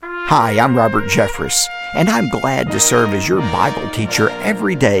Hi, I'm Robert Jeffress, and I'm glad to serve as your Bible teacher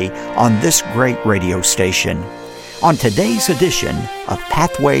every day on this great radio station. On today's edition of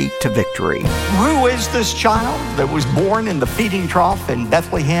Pathway to Victory. Who is this child that was born in the feeding trough in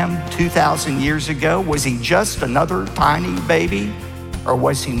Bethlehem 2,000 years ago? Was he just another tiny baby, or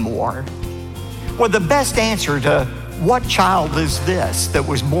was he more? Well, the best answer to what child is this that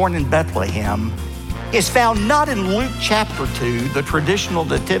was born in Bethlehem is found not in Luke chapter 2, the traditional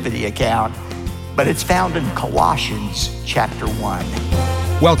nativity account, but it's found in Colossians chapter 1.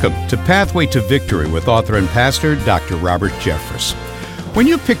 Welcome to Pathway to Victory with author and pastor Dr. Robert Jeffress. When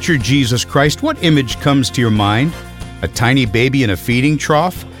you picture Jesus Christ, what image comes to your mind? A tiny baby in a feeding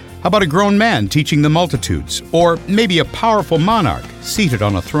trough? How about a grown man teaching the multitudes? Or maybe a powerful monarch seated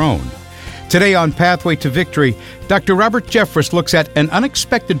on a throne? Today on Pathway to Victory, Dr. Robert Jeffress looks at an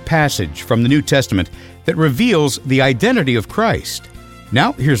unexpected passage from the New Testament that reveals the identity of Christ.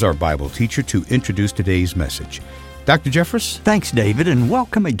 Now, here's our Bible teacher to introduce today's message. Dr. Jeffress? Thanks, David, and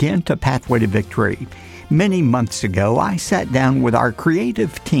welcome again to Pathway to Victory. Many months ago, I sat down with our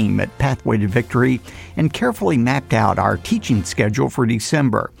creative team at Pathway to Victory and carefully mapped out our teaching schedule for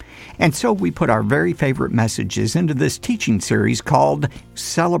December. And so we put our very favorite messages into this teaching series called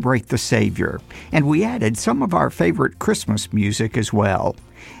Celebrate the Savior. And we added some of our favorite Christmas music as well.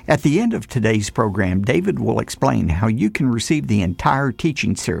 At the end of today's program, David will explain how you can receive the entire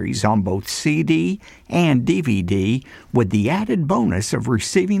teaching series on both CD and DVD with the added bonus of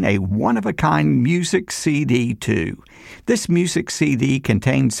receiving a one-of-a-kind music CD too. This music CD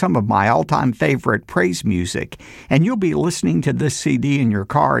contains some of my all-time favorite praise music, and you'll be listening to this CD in your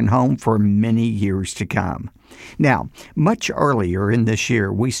car and home for many years to come. Now, much earlier in this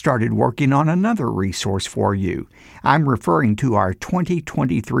year, we started working on another resource for you. I'm referring to our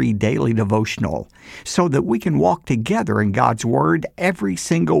 2023 Daily Devotional, so that we can walk together in God's Word every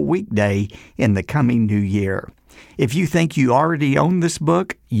single weekday in the coming new year. If you think you already own this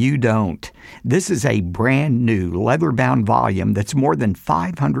book, you don't. This is a brand new leather-bound volume that's more than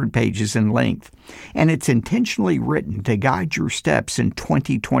 500 pages in length, and it's intentionally written to guide your steps in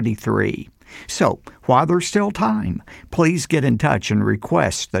 2023. So, while there's still time, please get in touch and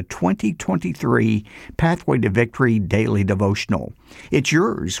request the 2023 Pathway to Victory Daily Devotional. It's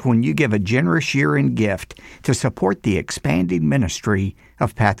yours when you give a generous year-end gift to support the expanding ministry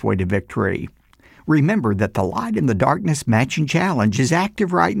of Pathway to Victory. Remember that the Light in the Darkness Matching Challenge is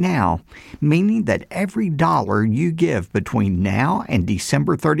active right now, meaning that every dollar you give between now and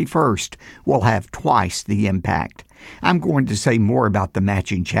December 31st will have twice the impact. I'm going to say more about the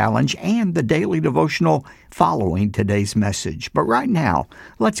matching challenge and the daily devotional following today's message. But right now,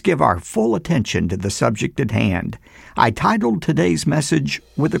 let's give our full attention to the subject at hand. I titled today's message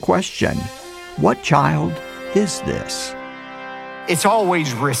with a question: what child is this? It's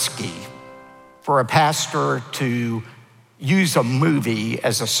always risky for a pastor to use a movie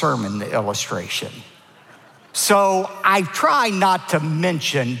as a sermon illustration. So I try not to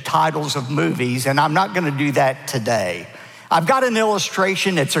mention titles of movies, and I'm not going to do that today. I've got an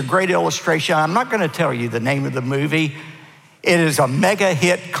illustration. It's a great illustration. I'm not going to tell you the name of the movie. It is a mega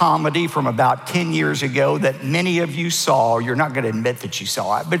hit comedy from about 10 years ago that many of you saw. You're not going to admit that you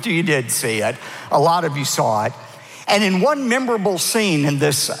saw it, but you did see it. A lot of you saw it. And in one memorable scene in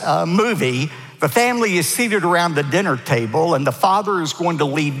this movie, the family is seated around the dinner table, and the father is going to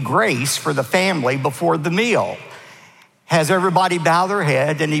lead grace for the family before the meal. Has everybody bow their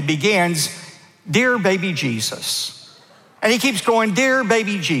head, and he begins, "Dear baby Jesus." And he keeps going, "Dear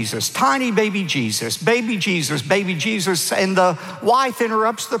baby Jesus, tiny baby Jesus, baby Jesus, baby Jesus." And the wife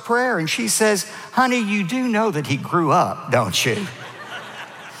interrupts the prayer, and she says, "Honey, you do know that he grew up, don't you?"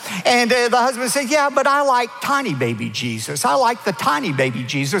 And the husband says, "Yeah, but I like tiny baby Jesus. I like the tiny baby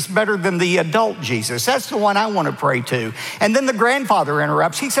Jesus better than the adult Jesus. That's the one I want to pray to." And then the grandfather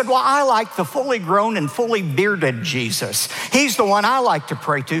interrupts. He said, "Well, I like the fully grown and fully bearded Jesus. He's the one I like to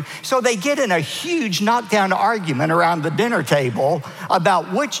pray to." So they get in a huge knockdown argument around the dinner table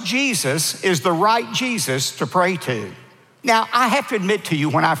about which Jesus is the right Jesus to pray to. Now, I have to admit to you,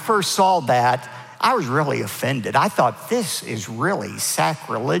 when I first saw that, I was really offended. I thought, this is really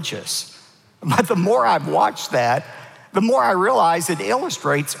sacrilegious. But the more I've watched that, the more I realize it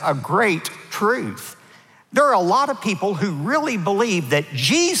illustrates a great truth. There are a lot of people who really believe that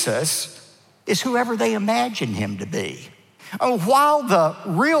Jesus is whoever they imagine him to be. While the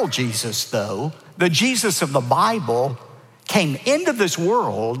real Jesus, though, the Jesus of the Bible, came into this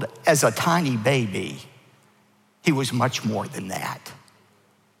world as a tiny baby, he was much more than that.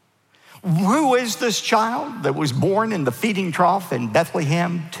 Who is this child that was born in the feeding trough in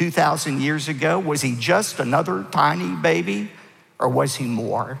Bethlehem 2,000 years ago? Was he just another tiny baby, or was he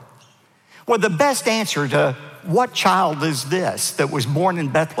more? Well, the best answer to what child is this that was born in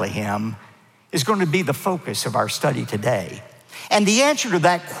Bethlehem is going to be the focus of our study today. And the answer to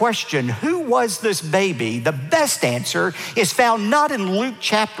that question, who was this baby? The best answer is found not in Luke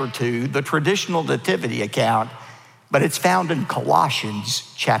chapter 2, the traditional nativity account, but it's found in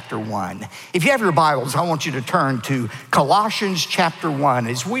Colossians chapter 1. If you have your Bibles, I want you to turn to Colossians chapter 1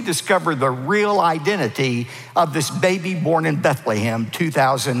 as we discover the real identity of this baby born in Bethlehem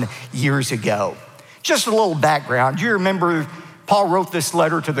 2,000 years ago. Just a little background. You remember Paul wrote this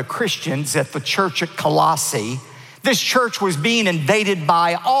letter to the Christians at the church at Colossae. This church was being invaded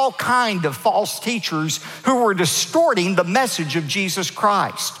by all kinds of false teachers who were distorting the message of Jesus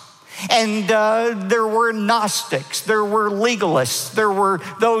Christ. And there were Gnostics, there were legalists, there were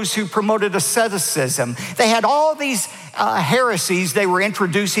those who promoted asceticism. They had all these heresies they were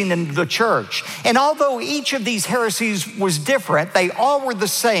introducing into the church. And although each of these heresies was different, they all were the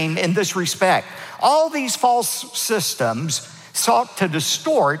same in this respect. All these false systems sought to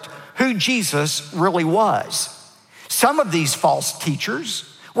distort who Jesus really was. Some of these false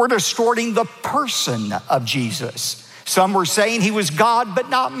teachers were distorting the person of Jesus. Some were saying he was God but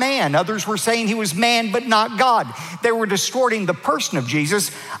not man. Others were saying he was man but not God. They were distorting the person of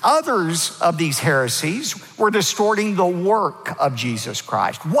Jesus. Others of these heresies were distorting the work of Jesus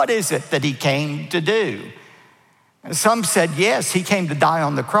Christ. What is it that he came to do? Some said, yes, he came to die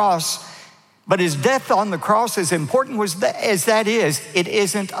on the cross, but his death on the cross, as important as that is, it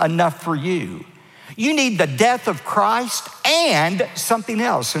isn't enough for you. You need the death of Christ and something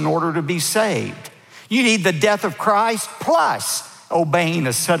else in order to be saved. You need the death of Christ plus obeying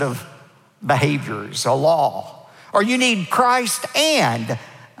a set of behaviors, a law. Or you need Christ and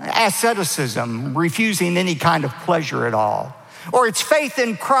asceticism, refusing any kind of pleasure at all. Or it's faith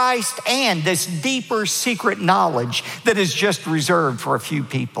in Christ and this deeper secret knowledge that is just reserved for a few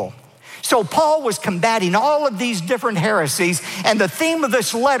people. So Paul was combating all of these different heresies, and the theme of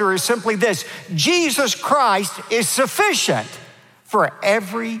this letter is simply this: Jesus Christ is sufficient for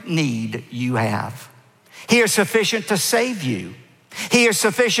every need you have. He is sufficient to save you. He is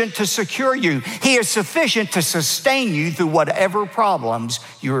sufficient to secure you. He is sufficient to sustain you through whatever problems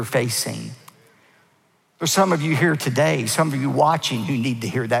you are facing. There's some of you here today, some of you watching, who need to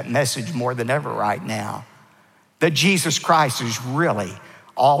hear that message more than ever right now, that Jesus Christ is really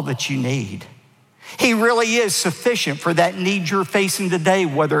all that you need. He really is sufficient for that need you're facing today,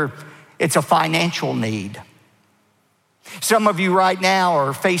 whether it's a financial need. Some of you right now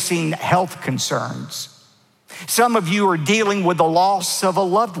are facing health concerns. Some of you are dealing with the loss of a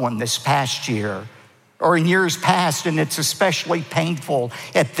loved one this past year or in years past, and it's especially painful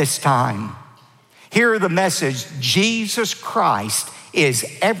at this time. Hear the message: Jesus Christ is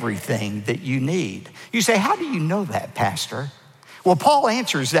everything that you need. You say, how do you know that, Pastor? Well, Paul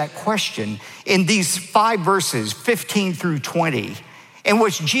answers that question in these 5 verses, 15 through 20, in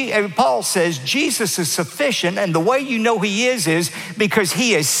which Paul says Jesus is sufficient, and the way you know he is because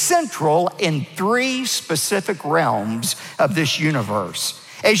he is central in 3 specific realms of this universe.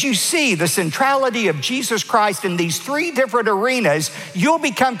 As you see the centrality of Jesus Christ in these 3 different arenas, you'll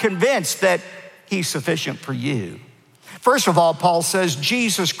become convinced that he's sufficient for you. First of all, Paul says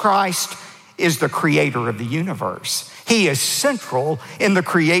Jesus Christ is the creator of the universe. He is central in the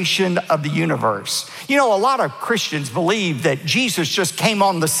creation of the universe. You know, a lot of Christians believe that Jesus just came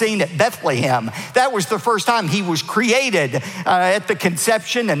on the scene at Bethlehem. That was the first time he was created at the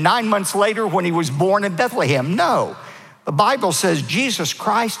conception, and 9 months later when he was born in Bethlehem. No, the Bible says Jesus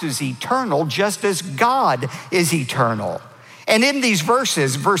Christ is eternal just as God is eternal. And in these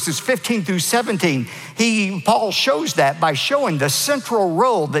verses 15 through 17, Paul shows that by showing the central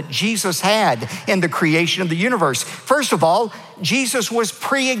role that Jesus had in the creation of the universe. First of all, Jesus was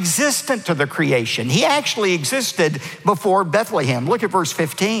pre-existent to the creation. He actually existed before Bethlehem. Look at verse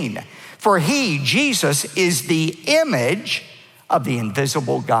 15. For he, Jesus, is the image of the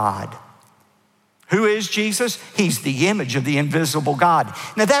invisible God. Who is Jesus? He's the image of the invisible God.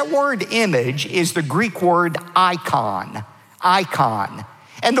 Now that word image is the Greek word icon. Icon.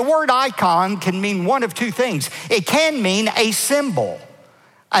 And the word icon can mean one of 2 things. It can mean a symbol.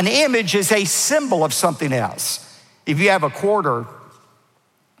 An image is a symbol of something else. If you have a quarter,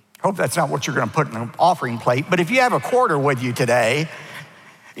 hope that's not what you're going to put in an offering plate, but if you have a quarter with you today,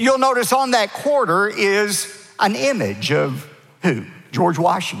 you'll notice on that quarter is an image of who? George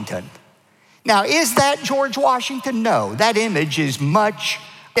Washington. Now, is that George Washington? No, that image is much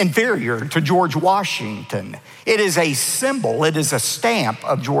inferior to George Washington. It is a symbol, it is a stamp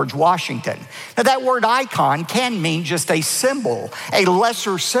of George Washington. Now that word icon can mean just a symbol, a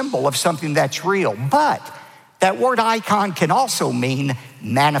lesser symbol of something that's real. But That word icon can also mean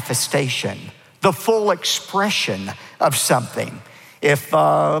manifestation, the full expression of something. If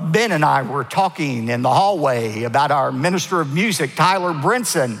Ben and I were talking in the hallway about our minister of music, Tyler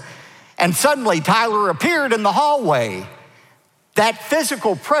Brinson, and suddenly Tyler appeared in the hallway, that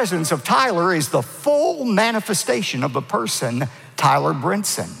physical presence of Tyler is the full manifestation of the person, Tyler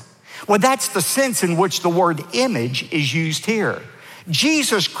Brinson. Well, that's the sense in which the word image is used here.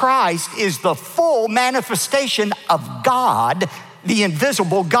 Jesus Christ is the full manifestation of God, the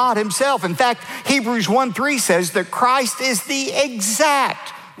invisible God himself. In fact, Hebrews 1:3 says that Christ is the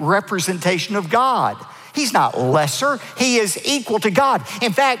exact representation of God. He's not lesser, he is equal to God.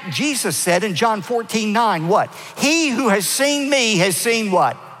 In fact, Jesus said in John 14:9, what? He who has seen me has seen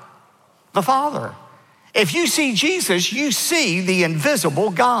what? The Father. If you see Jesus, you see the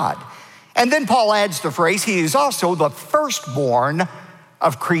invisible God. And then Paul adds the phrase, he is also the firstborn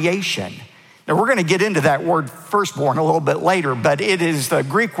of creation. Now we're going to get into that word firstborn a little bit later, but it is the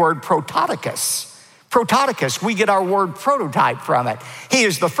Greek word prototokos. Prototokos, we get our word prototype from it. He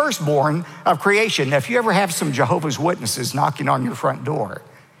is the firstborn of creation. Now, if you ever have some Jehovah's Witnesses knocking on your front door,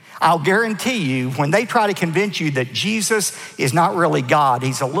 I'll guarantee you when they try to convince you that Jesus is not really God,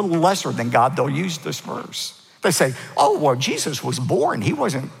 he's a little lesser than God, they'll use this verse. They say, oh, well, Jesus was born. He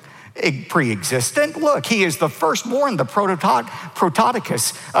wasn't pre-existent. Look, he is the firstborn, the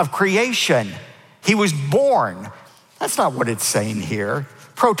prototokos of creation. He was born. That's not what it's saying here.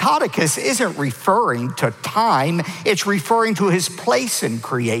 Prototokos isn't referring to time, it's referring to his place in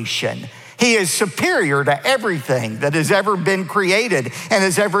creation. He is superior to everything that has ever been created and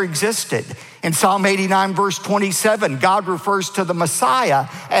has ever existed. In Psalm 89, verse 27, God refers to the Messiah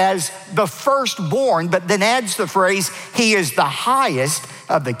as the firstborn, but then adds the phrase, he is the highest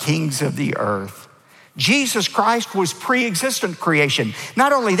of the kings of the earth. Jesus Christ was pre-existent creation.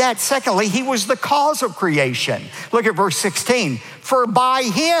 Not only that, secondly, he was the cause of creation. Look at verse 16. For by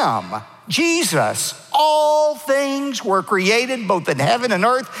him, Jesus, all things were created, both in heaven and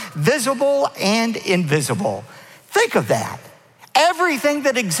earth, visible and invisible. Think of that. Everything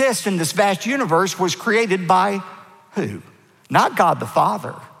that exists in this vast universe was created by who? Not God the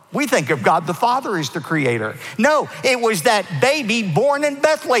Father. We think of God the Father as the creator. No, it was that baby born in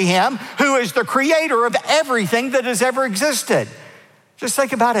Bethlehem who is the creator of everything that has ever existed. Just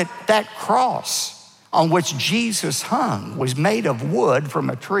think about it. That cross on which Jesus hung was made of wood from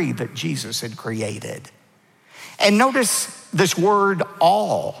a tree that Jesus had created. And notice this word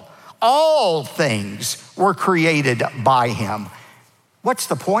all. All things were created by him. What's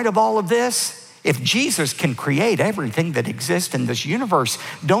the point of all of this? If Jesus can create everything that exists in this universe,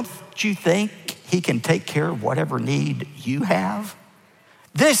 don't you think he can take care of whatever need you have?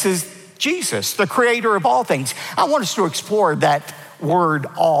 This is Jesus, the creator of all things. I want us to explore that word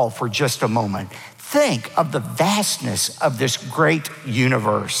all for just a moment. Think of the vastness of this great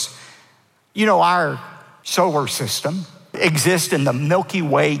universe. You know, our solar system exists in the Milky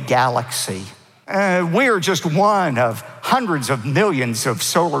Way galaxy. We are just one of hundreds of millions of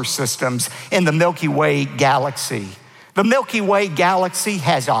solar systems in the Milky Way galaxy. The Milky Way galaxy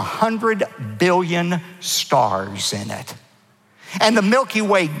has 100 billion stars in it. And the Milky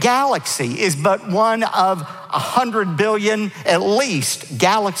Way galaxy is but one of 100 billion, at least,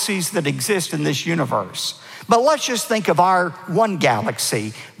 galaxies that exist in this universe. But let's just think of our one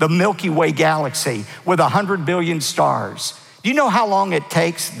galaxy, the Milky Way galaxy, with 100 billion stars. Do you know how long it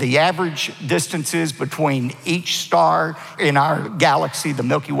takes, the average distances between each star in our galaxy, the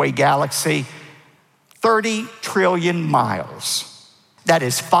Milky Way galaxy? 30 trillion miles. That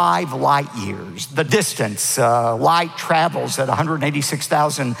is 5 light years. The distance, light travels at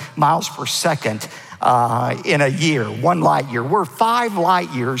 186,000 miles per second in a year, 1 light year. We're 5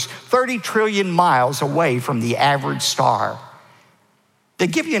 light years, 30 trillion miles away from the average star. To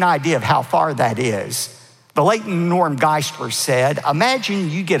give you an idea of how far that is, the late Norm Geisler said, imagine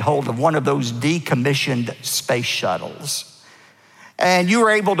you get hold of one of those decommissioned space shuttles and you were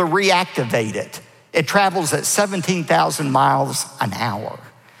able to reactivate it. It travels at 17,000 miles an hour.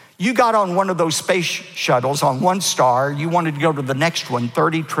 You got on one of those space shuttles on one star, you wanted to go to the next one,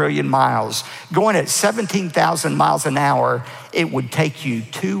 30 trillion miles. Going at 17,000 miles an hour, it would take you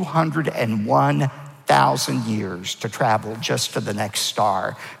 201,000 years to travel just to the next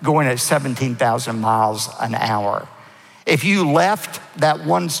star, going at 17,000 miles an hour. If you left that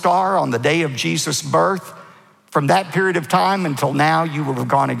one star on the day of Jesus' birth, from that period of time until now, you would have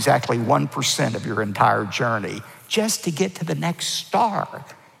gone exactly 1% of your entire journey just to get to the next star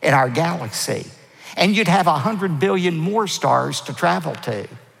in our galaxy. And you'd have 100 billion more stars to travel to.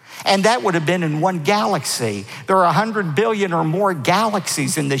 And that would have been in one galaxy. There are 100 billion or more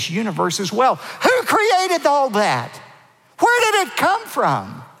galaxies in this universe as well. Who created all that? Where did it come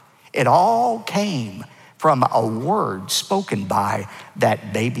from? It all came from a word spoken by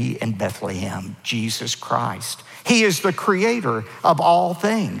that baby in Bethlehem, Jesus Christ. He is the creator of all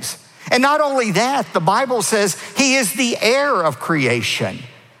things. And not only that, the Bible says he is the heir of creation.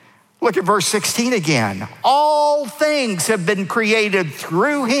 Look at verse 16 again. All things have been created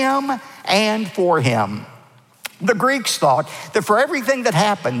through him and for him. The Greeks thought that for everything that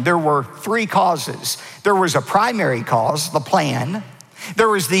happened, there were three causes. There was a primary cause, the plan. There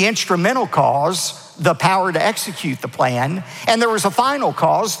was the instrumental cause, the power to execute the plan. And there was a final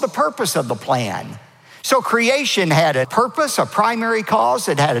cause, the purpose of the plan. So creation had a purpose, a primary cause,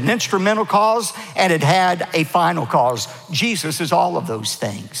 it had an instrumental cause, and it had a final cause. Jesus is all of those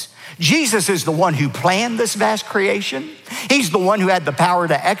things. Jesus is the one who planned this vast creation. He's the one who had the power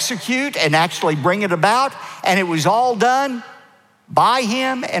to execute and actually bring it about. And it was all done by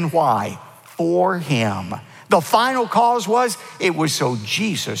him and why? For him. The final cause was, it was so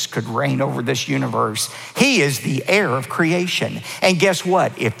Jesus could reign over this universe. He is the heir of creation. And guess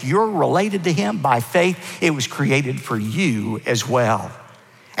what? If you're related to him by faith, it was created for you as well.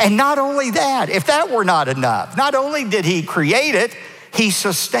 And not only that, if that were not enough, not only did he create it, he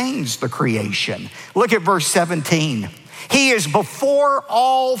sustains the creation. Look at verse 17. He is before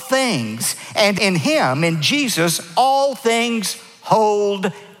all things, and in him, in Jesus, all things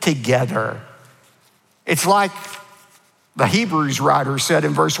hold together. It's like the Hebrews writer said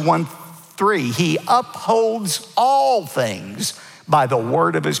in verse 1-3, he upholds all things by the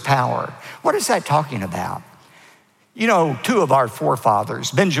word of his power. What is that talking about? You know, two of our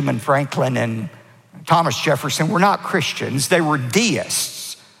forefathers, Benjamin Franklin and Thomas Jefferson, were not Christians. They were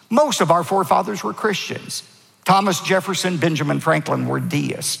deists. Most of our forefathers were Christians. Thomas Jefferson, Benjamin Franklin were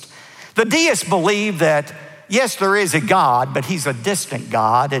deists. The deists believe that, yes, there is a God, but he's a distant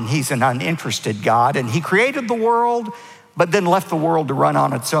God and he's an uninterested God. And he created the world, but then left the world to run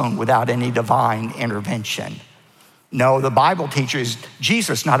on its own without any divine intervention. No, the Bible teaches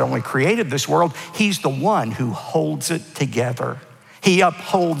Jesus not only created this world, he's the one who holds it together. He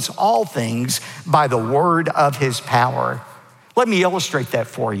upholds all things by the word of his power. Let me illustrate that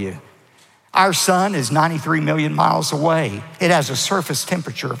for you. Our sun is 93 million miles away. It has a surface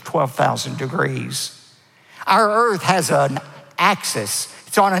temperature of 12,000 degrees. Our earth has an axis.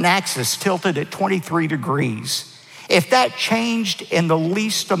 It's on an axis tilted at 23 degrees. If that changed in the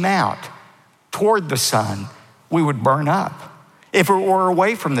least amount toward the sun, we would burn up. If it were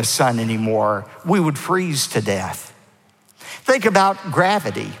away from the sun anymore, we would freeze to death. Think about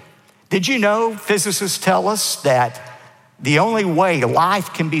gravity. Did you know physicists tell us that the only way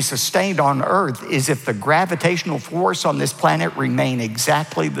life can be sustained on Earth is if the gravitational force on this planet remain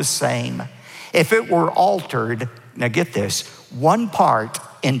exactly the same? If it were altered, now get this, 1 part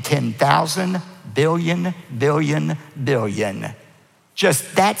in 10,000 billion,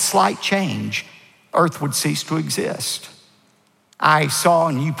 just that slight change, Earth would cease to exist. I saw,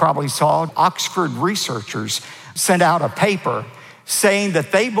 and you probably saw, Oxford researchers sent out a paper saying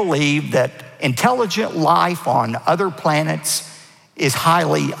that they believe that intelligent life on other planets is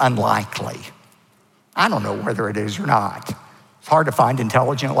highly unlikely. I don't know whether it is or not. It's hard to find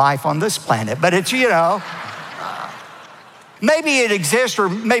intelligent life on this planet, but it's, maybe it exists or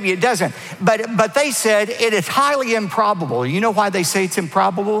maybe it doesn't. But they said it is highly improbable. You know why they say it's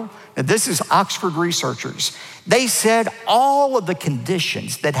improbable? Now, this is Oxford researchers. They said all of the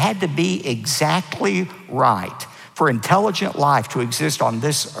conditions that had to be exactly right for intelligent life to exist on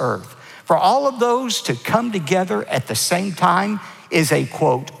this earth, for all of those to come together at the same time is a,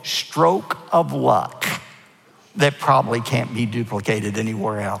 quote, stroke of luck that probably can't be duplicated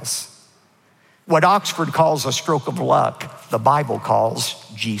anywhere else. What Oxford calls a stroke of luck, the Bible calls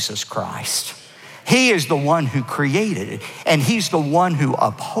Jesus Christ. He is the one who created it, and he's the one who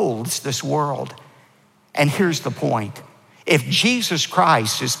upholds this world. And here's the point. If Jesus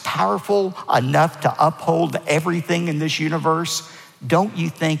Christ is powerful enough to uphold everything in this universe, don't you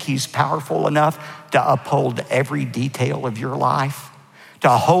think he's powerful enough to uphold every detail of your life, to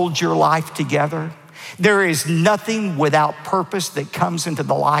hold your life together? There is nothing without purpose that comes into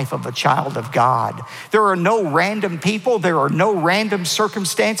the life of a child of God. There are no random people. There are no random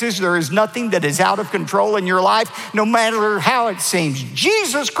circumstances. There is nothing that is out of control in your life, no matter how it seems.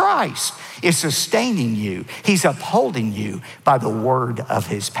 Jesus Christ is sustaining you. He's upholding you by the word of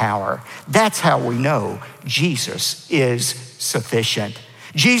his power. That's how we know Jesus is sufficient.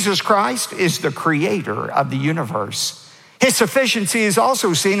 Jesus Christ is the creator of the universe. His sufficiency is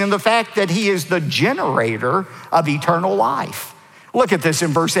also seen in the fact that he is the generator of eternal life. Look at this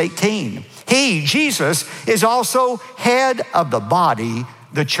in verse 18. He, Jesus, is also head of the body,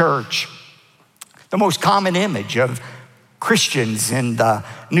 the church. The most common image of Christians in the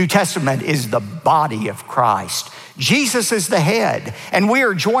New Testament is the body of Christ. Jesus is the head, and we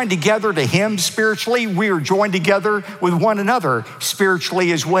are joined together to him spiritually. We are joined together with one another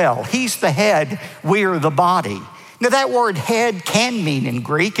spiritually as well. He's the head, we are the body. Now that word head can mean in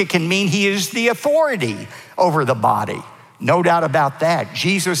Greek, it can mean he is the authority over the body. No doubt about that.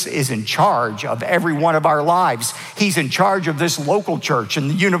 Jesus is in charge of every one of our lives. He's in charge of this local church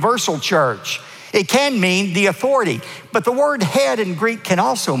and the universal church. It can mean the authority, but the word head in Greek can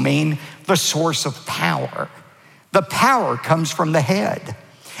also mean the source of power. The power comes from the head.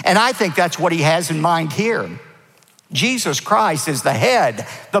 And I think that's what he has in mind here. Jesus Christ is the head,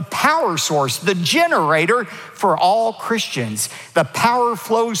 the power source, the generator for all Christians. The power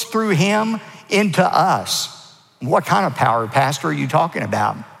flows through him into us. What kind of power, Pastor, are you talking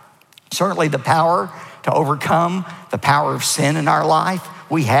about? Certainly the power to overcome the power of sin in our life.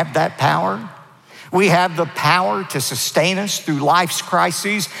 We have that power. We have the power to sustain us through life's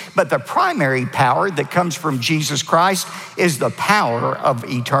crises, but the primary power that comes from Jesus Christ is the power of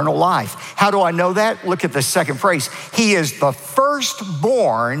eternal life. How do I know that? Look at the second phrase. He is the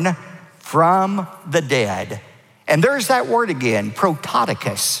firstborn from the dead. And there's that word again,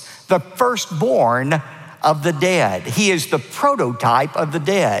 prototokos, the firstborn of the dead. He is the prototype of the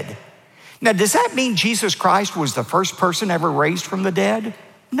dead. Now, does that mean Jesus Christ was the first person ever raised from the dead?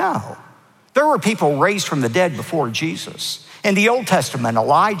 No. There were people raised from the dead before Jesus. In the Old Testament,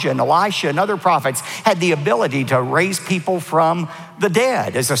 Elijah and Elisha and other prophets had the ability to raise people from the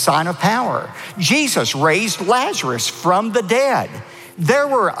dead as a sign of power. Jesus raised Lazarus from the dead. There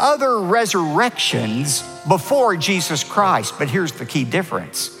were other resurrections before Jesus Christ, but here's the key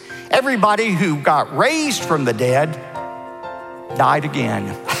difference. Everybody who got raised from the dead died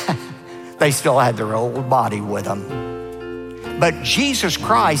again. They still had their old body with them. But Jesus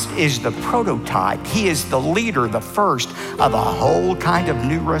Christ is the prototype. He is the leader, the first of a whole kind of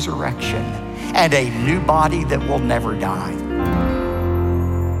new resurrection and a new body that will never die.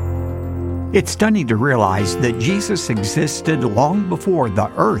 It's stunning to realize that Jesus existed long before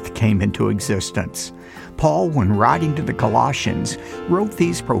the earth came into existence. Paul, when writing to the Colossians, wrote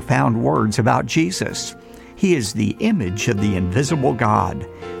these profound words about Jesus. He is the image of the invisible God,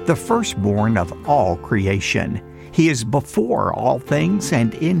 the firstborn of all creation. He is before all things,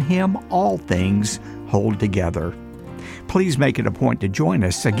 and in him all things hold together. Please make it a point to join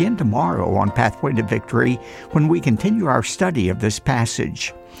us again tomorrow on Pathway to Victory when we continue our study of this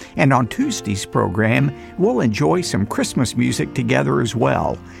passage. And on Tuesday's program, we'll enjoy some Christmas music together as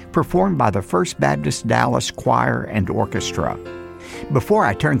well, performed by the First Baptist Dallas Choir and Orchestra. Before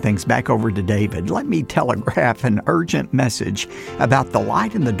I turn things back over to David, let me telegraph an urgent message about the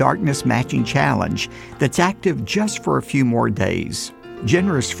Light in the Darkness Matching Challenge that's active just for a few more days.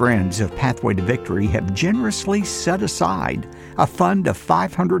 Generous friends of Pathway to Victory have generously set aside a fund of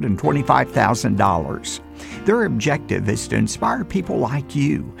 $525,000. Their objective is to inspire people like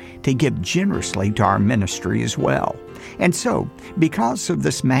you to give generously to our ministry as well. And so, because of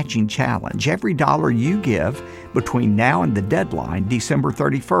this matching challenge, every dollar you give between now and the deadline, December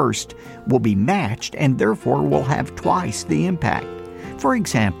 31st, will be matched and therefore will have twice the impact. For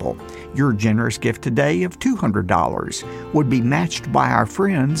example, your generous gift today of $200 would be matched by our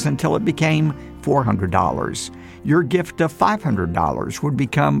friends until it became $400. Your gift of $500 would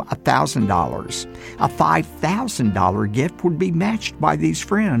become $1,000. A $5,000 gift would be matched by these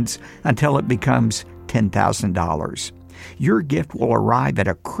friends until it becomes $10,000. Your gift will arrive at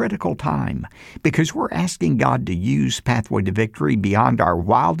a critical time because we're asking God to use Pathway to Victory beyond our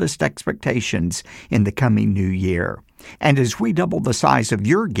wildest expectations in the coming new year. And as we double the size of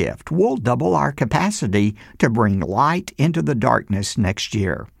your gift, we'll double our capacity to bring light into the darkness next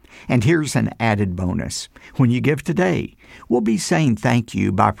year. And here's an added bonus. When you give today, we'll be saying thank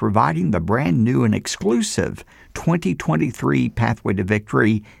you by providing the brand new and exclusive 2023 Pathway to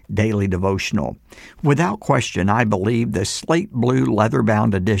Victory Daily Devotional. Without question, I believe the slate blue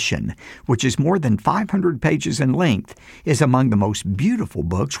leather-bound edition, which is more than 500 pages in length, is among the most beautiful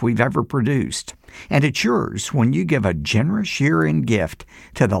books we've ever produced. And it's yours when you give a generous year-end gift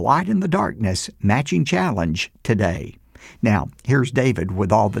to the Light in the Darkness Matching Challenge today. Now, here's David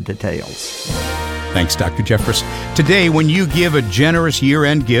with all the details. Thanks, Dr. Jeffress. Today, when you give a generous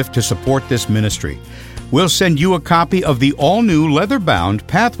year-end gift to support this ministry, we'll send you a copy of the all-new leather-bound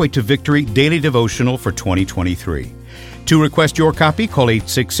Pathway to Victory Daily Devotional for 2023. To request your copy, call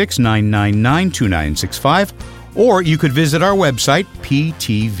 866-999-2965, or you could visit our website,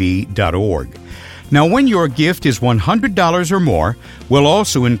 ptv.org. Now, when your gift is $100 or more, we'll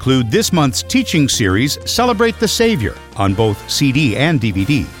also include this month's teaching series, Celebrate the Savior, on both CD and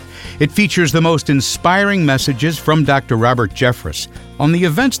DVD. It features the most inspiring messages from Dr. Robert Jeffress on the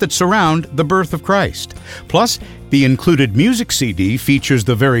events that surround the birth of Christ. Plus, the included music CD features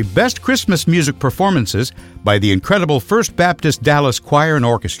the very best Christmas music performances by the incredible First Baptist Dallas Choir and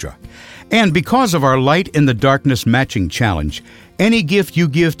Orchestra. And because of our Light in the Darkness Matching Challenge, any gift you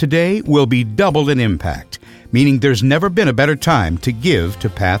give today will be doubled in impact, meaning there's never been a better time to give to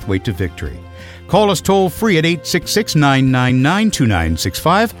Pathway to Victory. Call us toll-free at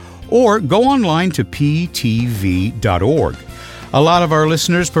 866-999-2965 or go online to ptv.org. A lot of our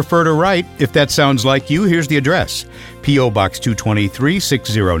listeners prefer to write. If that sounds like you, here's the address. P.O. Box 223,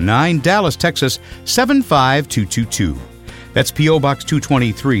 609, Dallas, Texas, 75222. That's P.O. Box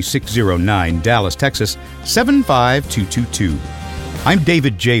 223, 609, Dallas, Texas, 75222. I'm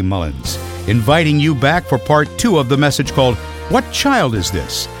David J. Mullins, inviting you back for part 2 of the message called, What Child Is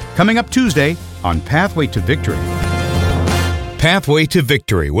This? Coming up Tuesday on Pathway to Victory. Pathway to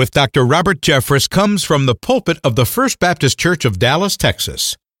Victory with Dr. Robert Jeffress comes from the pulpit of the First Baptist Church of Dallas, Texas.